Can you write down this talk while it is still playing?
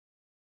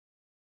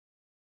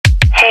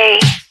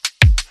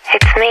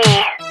It's me.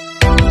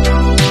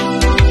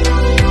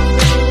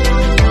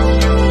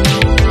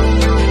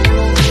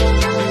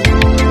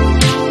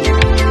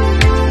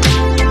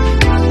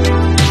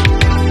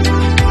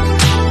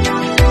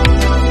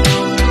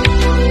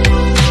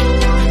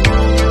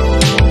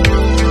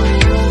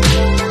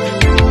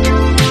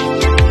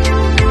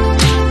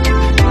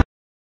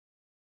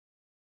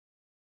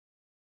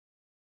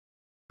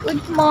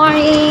 Good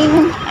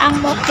morning,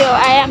 Mo Kio.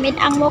 I am in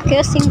Mo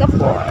Kio,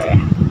 Singapore.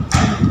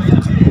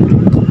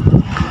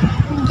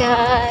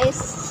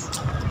 Guys,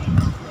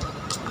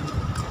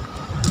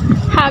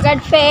 haggard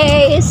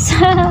face.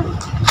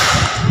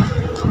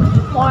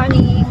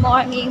 Morning,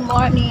 morning,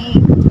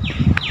 morning.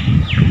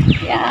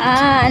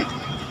 Yan.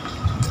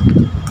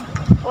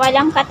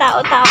 Walang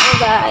katao-tao,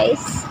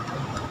 guys.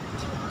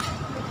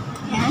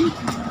 Yan.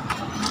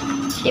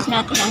 Flip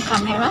natin ang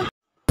camera.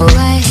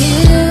 Right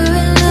here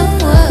in the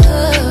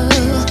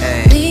world,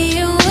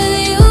 being with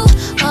you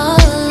all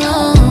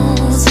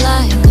alone, it's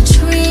like a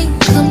dream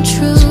come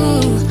true.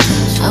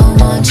 I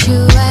want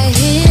you right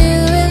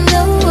here in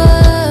the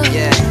world,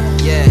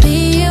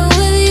 being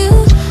with you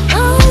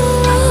all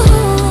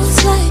alone, it's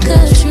like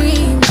a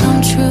dream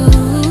come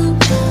true,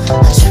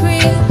 a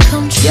dream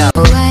come true.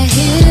 Right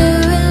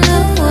here in the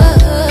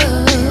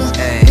world,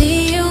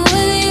 being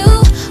with you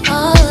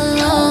all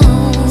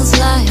alone, it's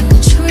like a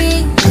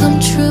dream come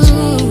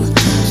true.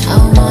 I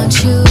want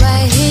you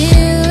right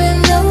here in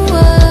the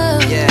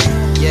world,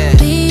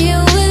 being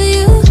with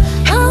you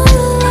all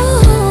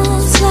alone,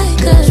 it's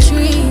like a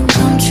dream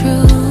come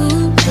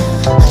true,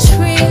 a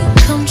dream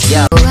come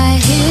true. Right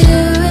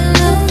here in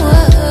the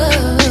world,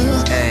 being with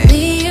you all alone, it's like a dream come true. I want you right here in the world, being with you all alone, it's like a dream come true, a dream come true. Right here in the world,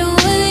 being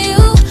with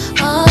you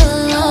all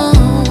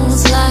alone,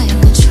 it's like a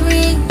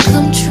dream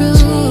come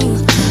true.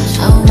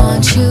 I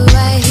want you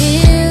right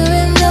here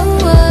in the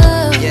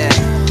world,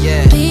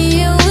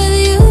 being with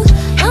you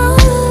all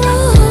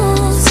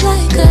alone, it's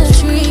like a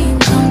dream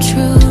come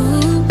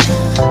true,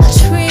 a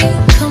dream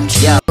come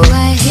true.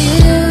 Right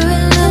here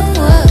in the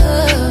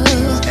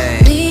world,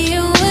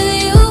 being with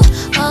you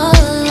all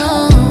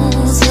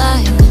alone, it's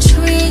like a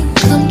dream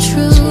come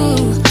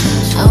true.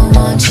 I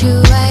want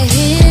you right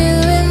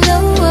here in the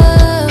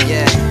world,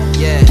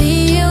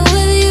 being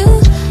with you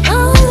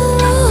all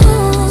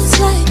alone, it's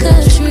like a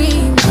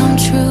dream come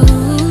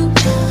true,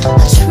 a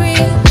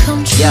dream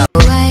come true.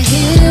 Right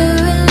here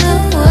in the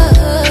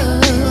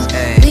world,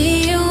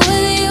 being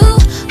with you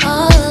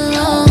all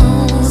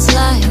alone, it's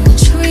like a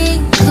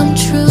dream come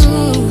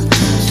true.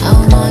 I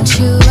want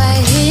you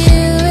right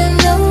here in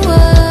the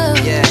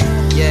world,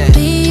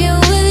 being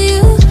with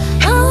you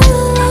all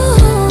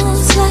alone,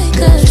 it's like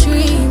a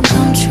dream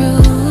come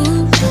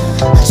true,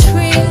 a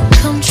dream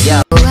come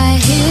true.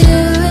 Right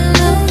here in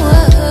the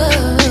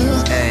world,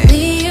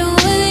 being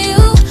with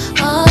you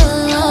all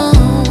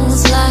alone,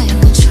 it's like a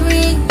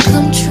dream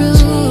come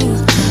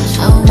true. I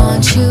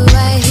want you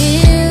right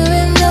here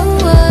in the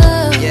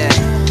world,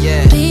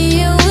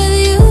 being with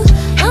you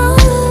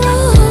all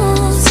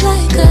alone, it's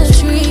like a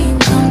dream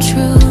come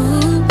true,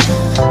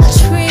 a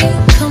dream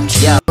come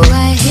true.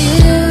 Right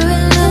here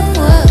in the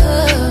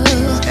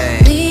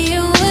world,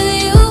 being with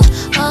you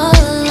all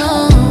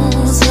alone,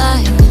 it's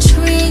like a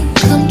dream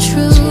come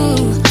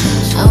true.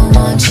 I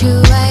want you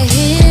right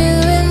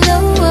here in the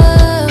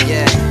world,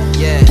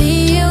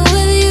 being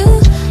with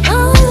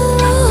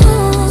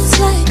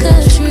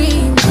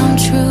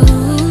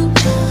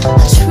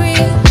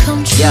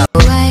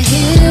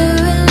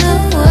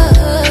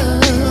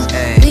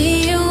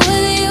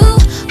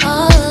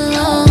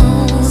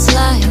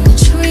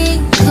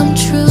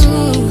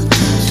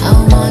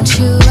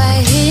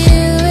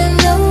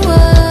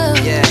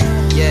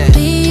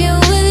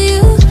you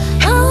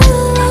all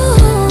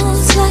alone,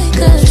 it's like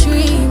a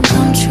dream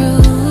come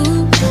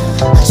true,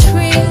 a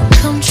dream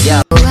come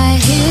true.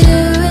 Right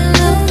here in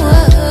the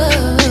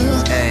world,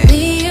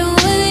 being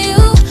with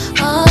you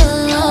all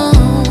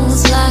alone,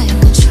 it's like a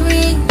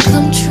dream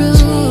come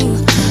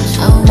true.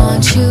 I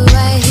want you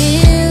right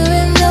here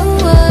in the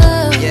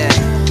world,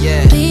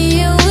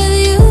 being with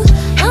you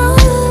all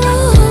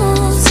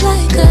alone, it's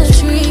like a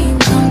dream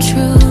come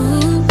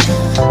true,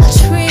 a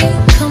dream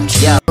come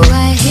true.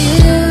 Right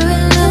here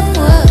in the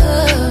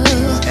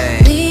world,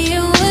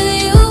 being with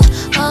you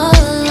all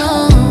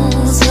alone,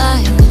 it's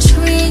like a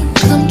dream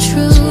come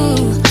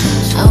true.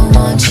 I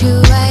want you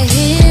right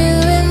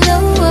here in the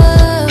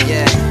world,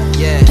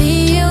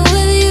 being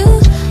with you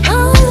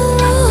all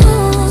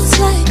alone, it's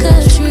like a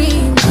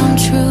dream come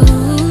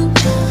true,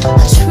 a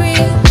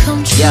dream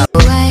come true.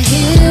 Right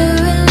here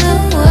in the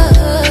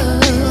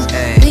world,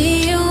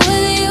 being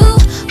with you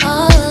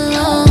all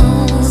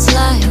alone, it's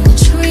like a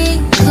dream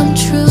come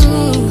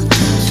true.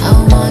 I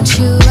want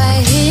you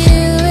right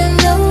here in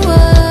the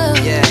world,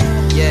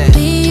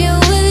 being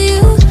with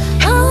you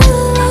all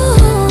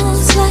alone,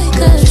 it's like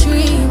a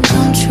dream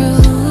come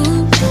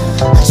true,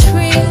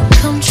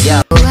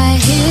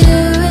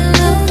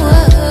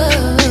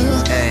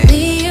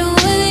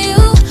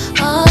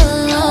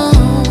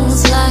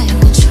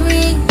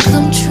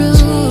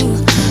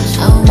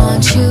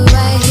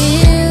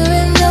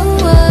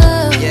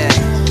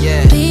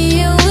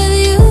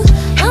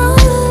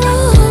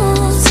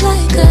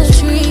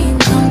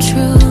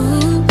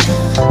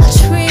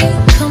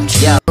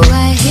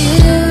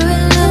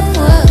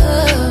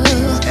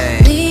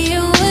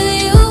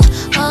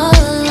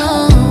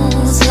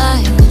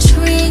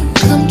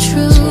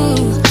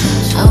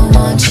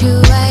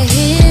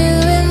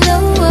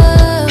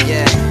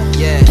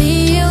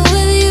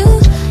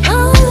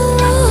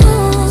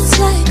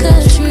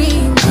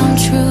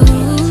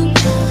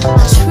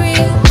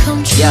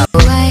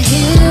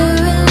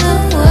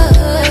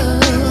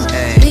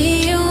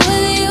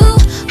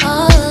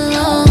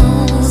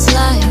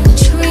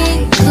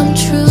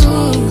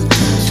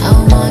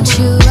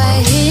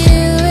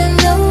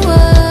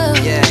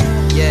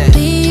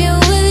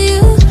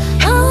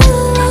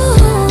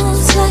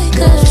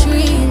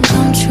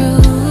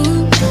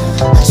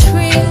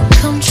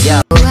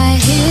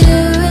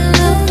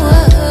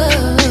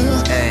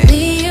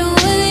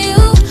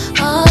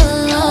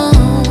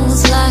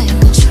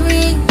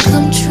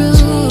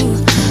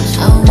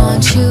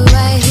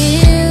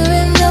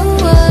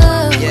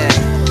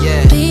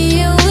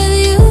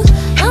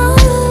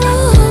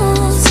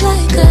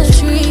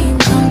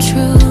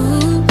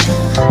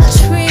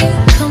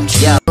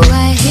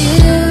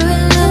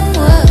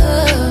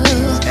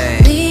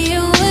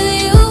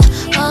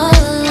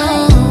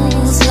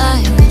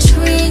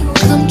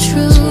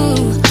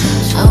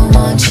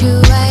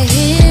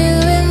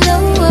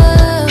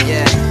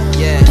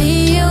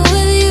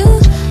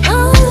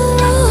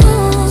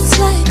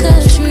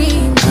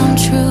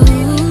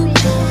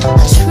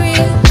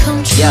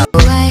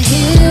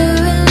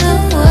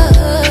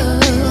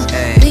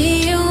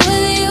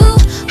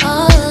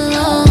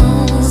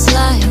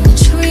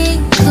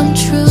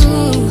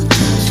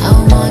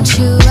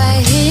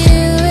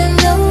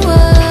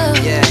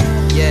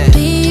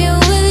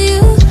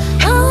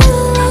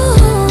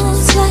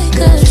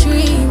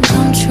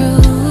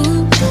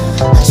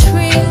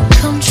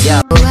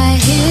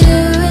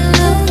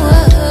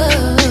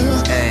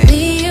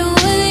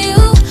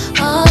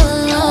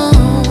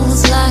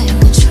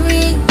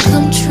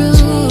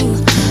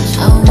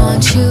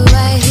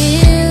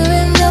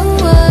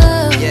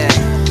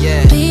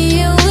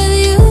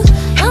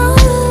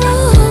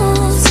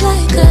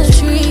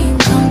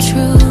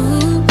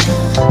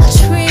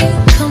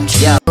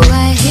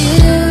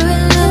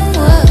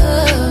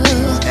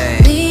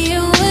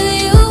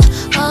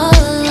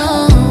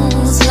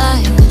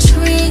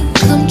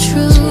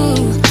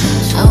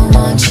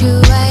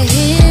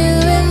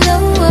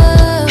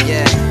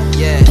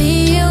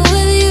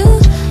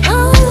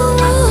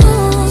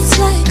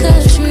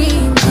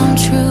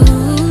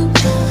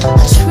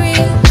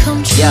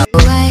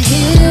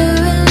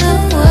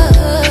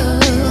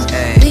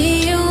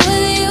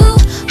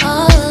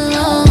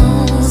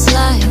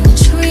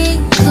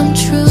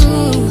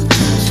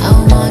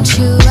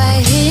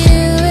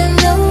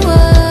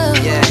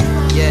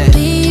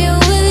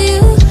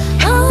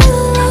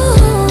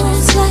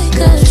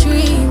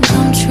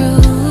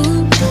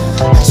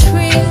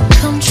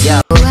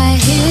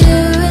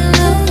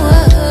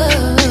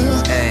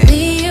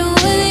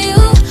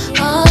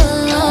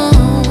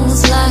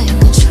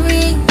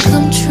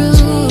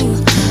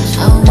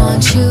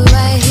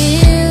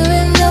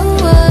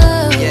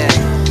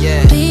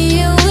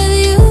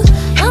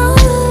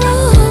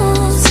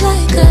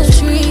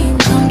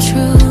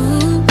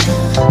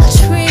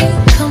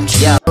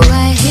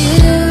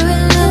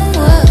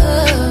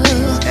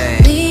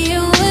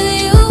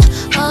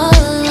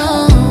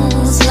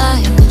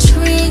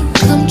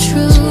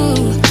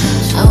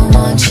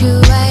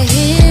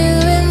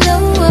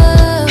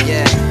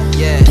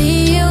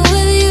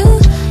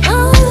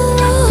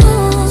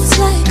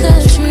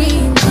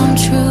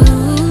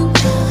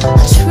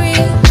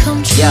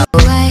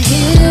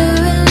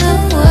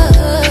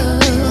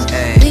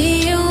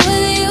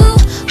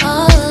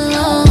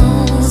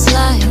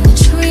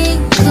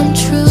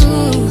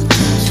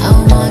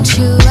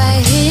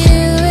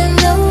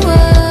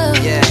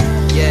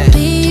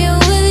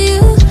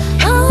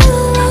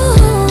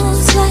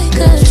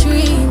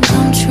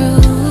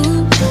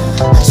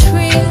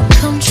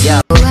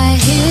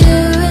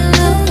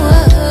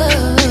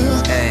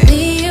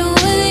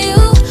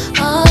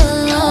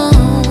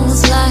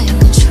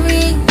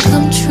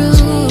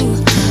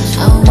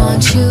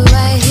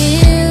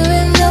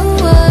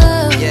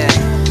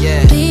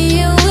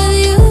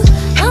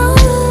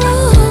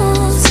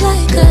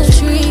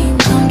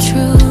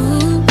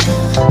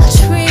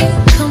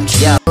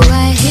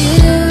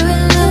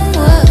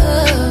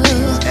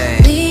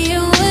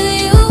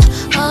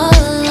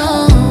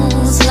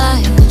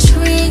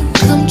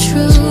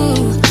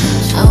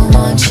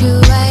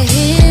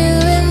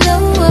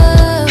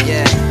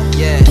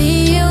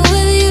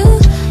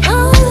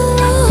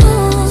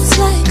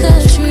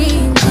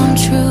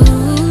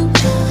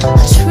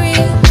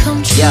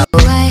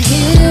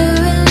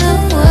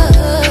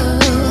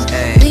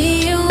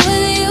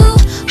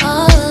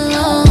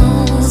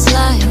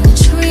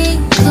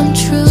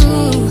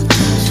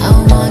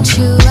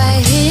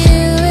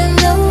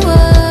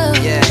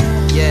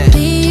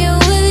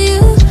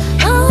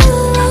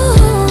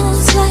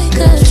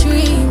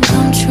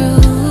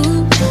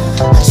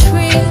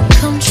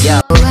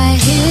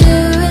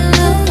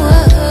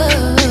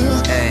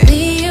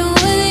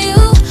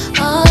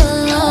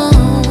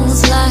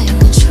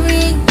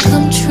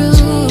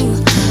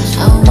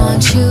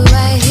 you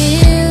right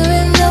here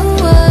in the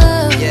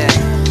world.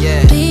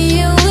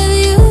 Being with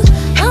you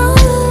all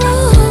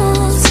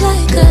alone, it's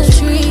like a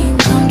dream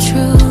come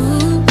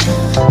true.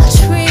 A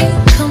dream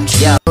come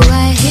true.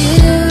 Right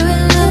here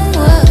in the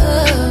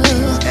world.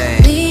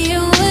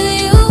 Being with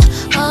you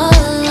all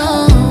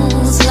alone,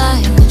 it's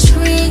like a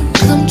dream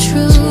come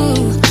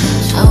true.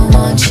 I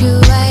want you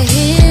right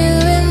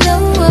here in the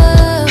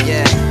world.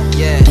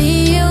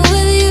 Being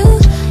with you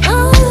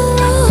all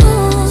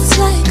alone, it's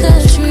like a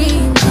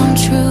dream come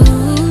true.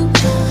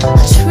 A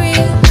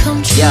dream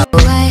come true.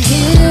 Right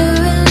here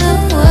in the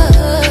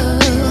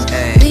world.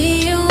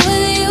 Being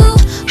with you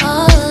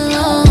all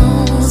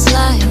alone, it's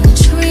like a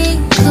dream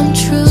come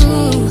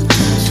true.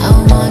 I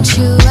want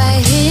you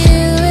right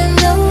here in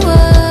the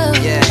world.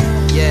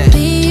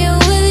 Being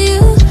with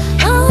you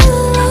all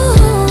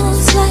alone,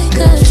 it's like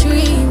a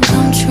dream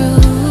come true.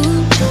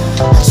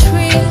 A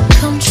dream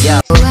come true.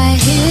 Right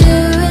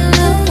here in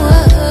the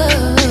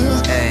world.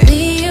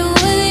 Being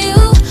with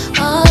you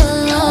all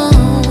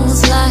alone,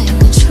 it's like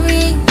a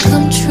dream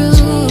come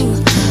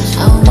true.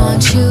 I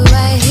want you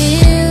right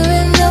here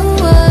in the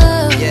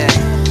world.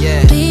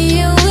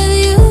 Being with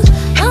you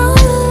all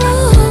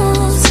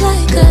alone, it's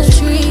like a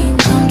dream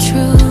come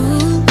true.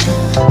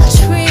 A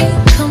dream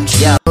come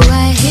true.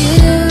 Right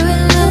here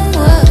in the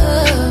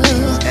world.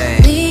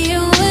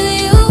 Being with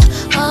you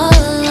all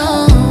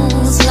alone,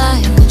 it's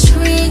like a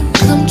dream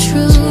come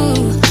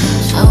true.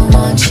 I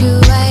want you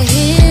right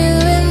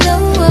here in the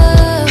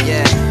world.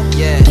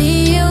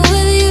 Being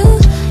with you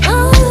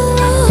all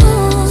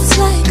alone, it's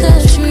like a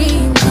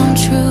dream come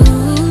true.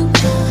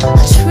 A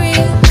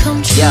dream come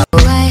true.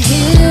 Right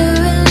here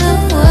in the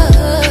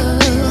world.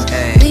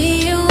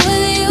 Being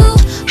with you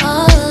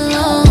all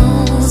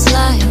alone, it's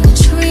like a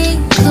dream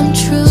come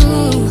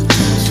true.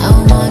 I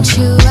want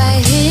you right